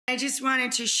I just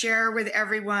wanted to share with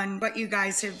everyone what you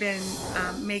guys have been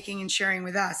making and sharing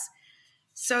with us.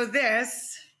 So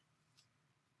this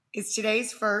is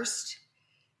today's first.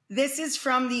 This is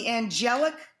from the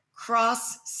Angelic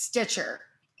Cross Stitcher,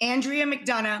 Andrea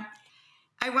McDonough.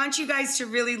 I want you guys to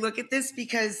really look at this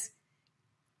because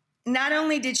not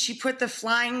only did she put the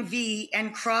flying V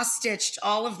and cross-stitched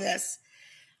all of this,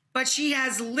 but she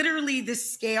has literally the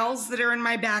scales that are in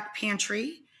my back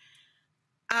pantry,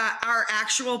 our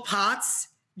actual pots,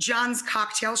 John's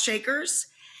cocktail shakers.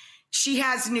 She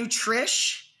has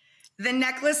Nutrish, the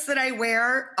necklace that I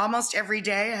wear almost every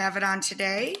day. I have it on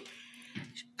today.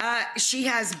 She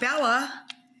has Bella,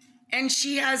 and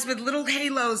she has, with little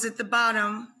halos at the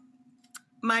bottom,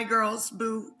 my girls,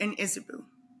 Boo and Isaboo,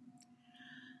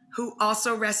 who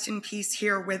also rest in peace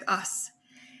here with us.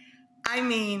 I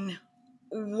mean,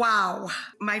 wow.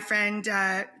 My friend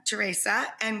Teresa,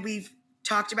 and we've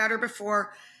talked about her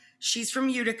before. She's from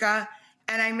Utica,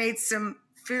 and I made some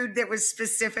food that was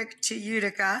specific to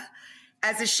Utica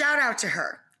as a shout out to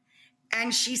her.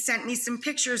 And she sent me some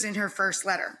pictures in her first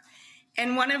letter.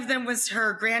 And one of them was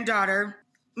her granddaughter.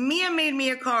 Mia made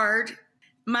me a card.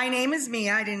 My name is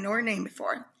Mia. I didn't know her name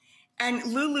before. And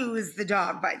Lulu is the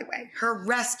dog, by the way, her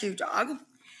rescue dog.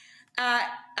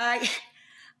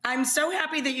 I'm so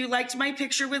happy that you liked my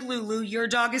picture with Lulu. Your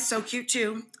dog is so cute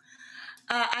too.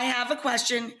 I have a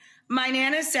question. My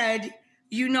Nana said,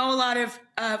 you know a lot of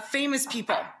famous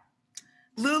people.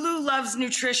 Lulu loves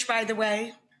Nutrish, by the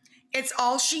way. It's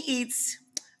all she eats.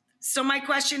 So my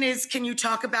question is, can you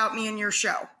talk about me in your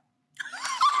show?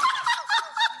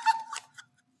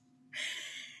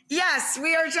 Yes,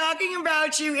 we are talking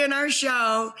about you in our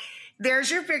show. There's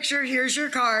your picture. Here's your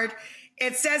card.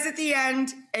 It says at the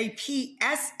end, a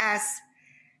PSS.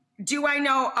 Do I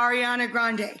know Ariana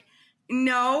Grande?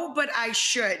 No, but I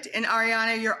should. And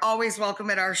Ariana, you're always welcome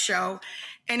at our show.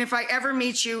 And if I ever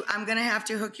meet you, I'm going to have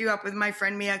to hook you up with my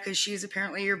friend Mia because she's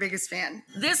apparently your biggest fan.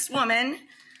 This woman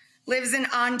lives in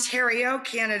Ontario,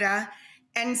 Canada,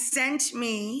 and sent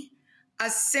me a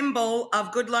symbol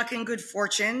of good luck and good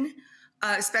fortune,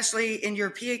 especially in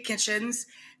European kitchens.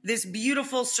 This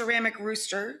beautiful ceramic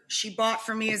rooster she bought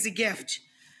for me as a gift.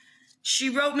 She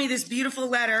wrote me this beautiful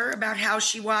letter about how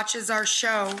she watches our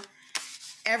show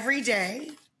every day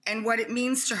and what it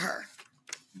means to her.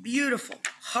 Beautiful,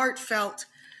 heartfelt,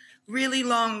 really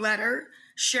long letter,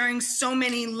 sharing so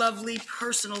many lovely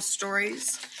personal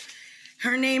stories.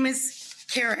 Her name is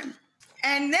Karen.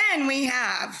 And then we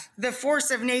have the force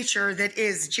of nature that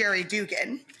is Jerry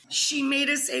Dugan. She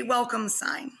made us a welcome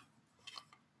sign.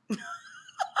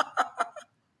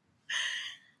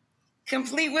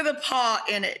 Complete with a paw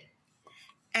in it.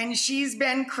 And she's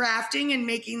been crafting and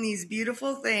making these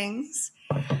beautiful things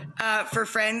for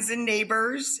friends and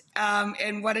neighbors.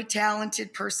 And what a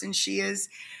talented person she is.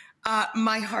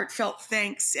 My heartfelt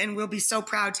thanks. And we'll be so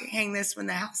proud to hang this when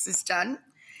the house is done.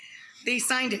 They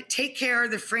signed it. Take care,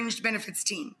 the Fringed Benefits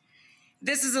Team.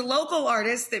 This is a local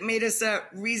artist that made us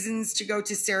reasons to go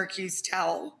to Syracuse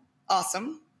towel.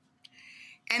 Awesome.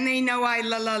 And they know I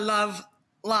love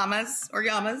llamas or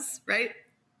llamas, right?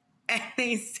 And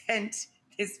they sent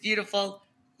this beautiful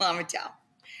llama towel.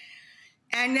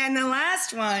 And then the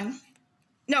last one,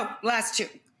 no, last two.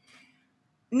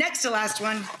 Next to last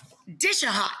one,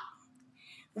 Dish-A-Hot.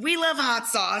 We love hot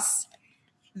sauce.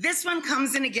 This one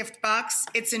comes in a gift box.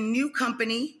 It's a new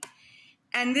company.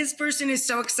 And this person is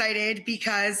so excited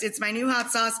because it's my new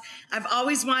hot sauce. I've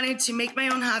always wanted to make my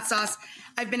own hot sauce.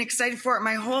 I've been excited for it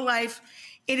my whole life.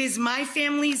 It is my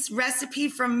family's recipe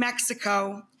from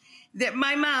Mexico that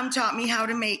my mom taught me how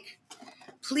to make.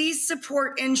 Please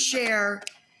support and share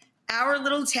our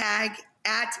little tag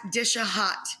at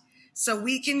Dish-A-Hot so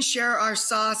we can share our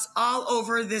sauce all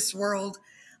over this world.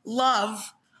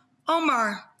 Love,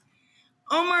 Omar.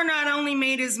 Omar not only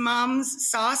made his mom's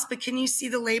sauce, but can you see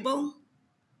the label?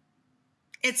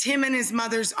 It's him in his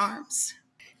mother's arms.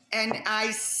 And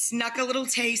I snuck a little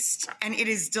taste, and it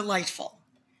is delightful.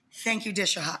 Thank you,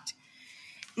 Dish-A-Hot.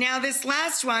 Now, this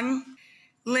last one,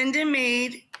 Linda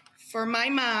made for my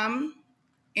mom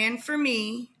and for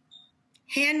me,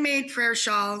 handmade prayer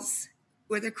shawls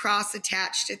with a cross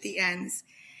attached at the ends.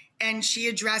 And she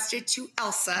addressed it to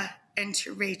Elsa and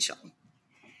to Rachel.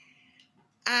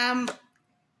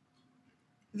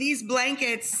 These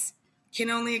blankets can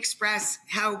only express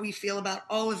how we feel about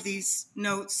all of these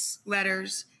notes,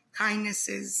 letters,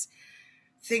 kindnesses,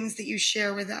 things that you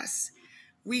share with us.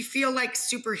 We feel like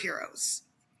superheroes.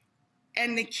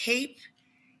 And the cape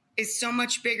is so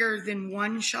much bigger than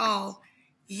one shawl.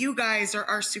 You guys are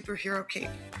our superhero cape.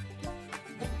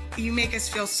 You make us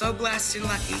feel so blessed and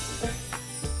lucky.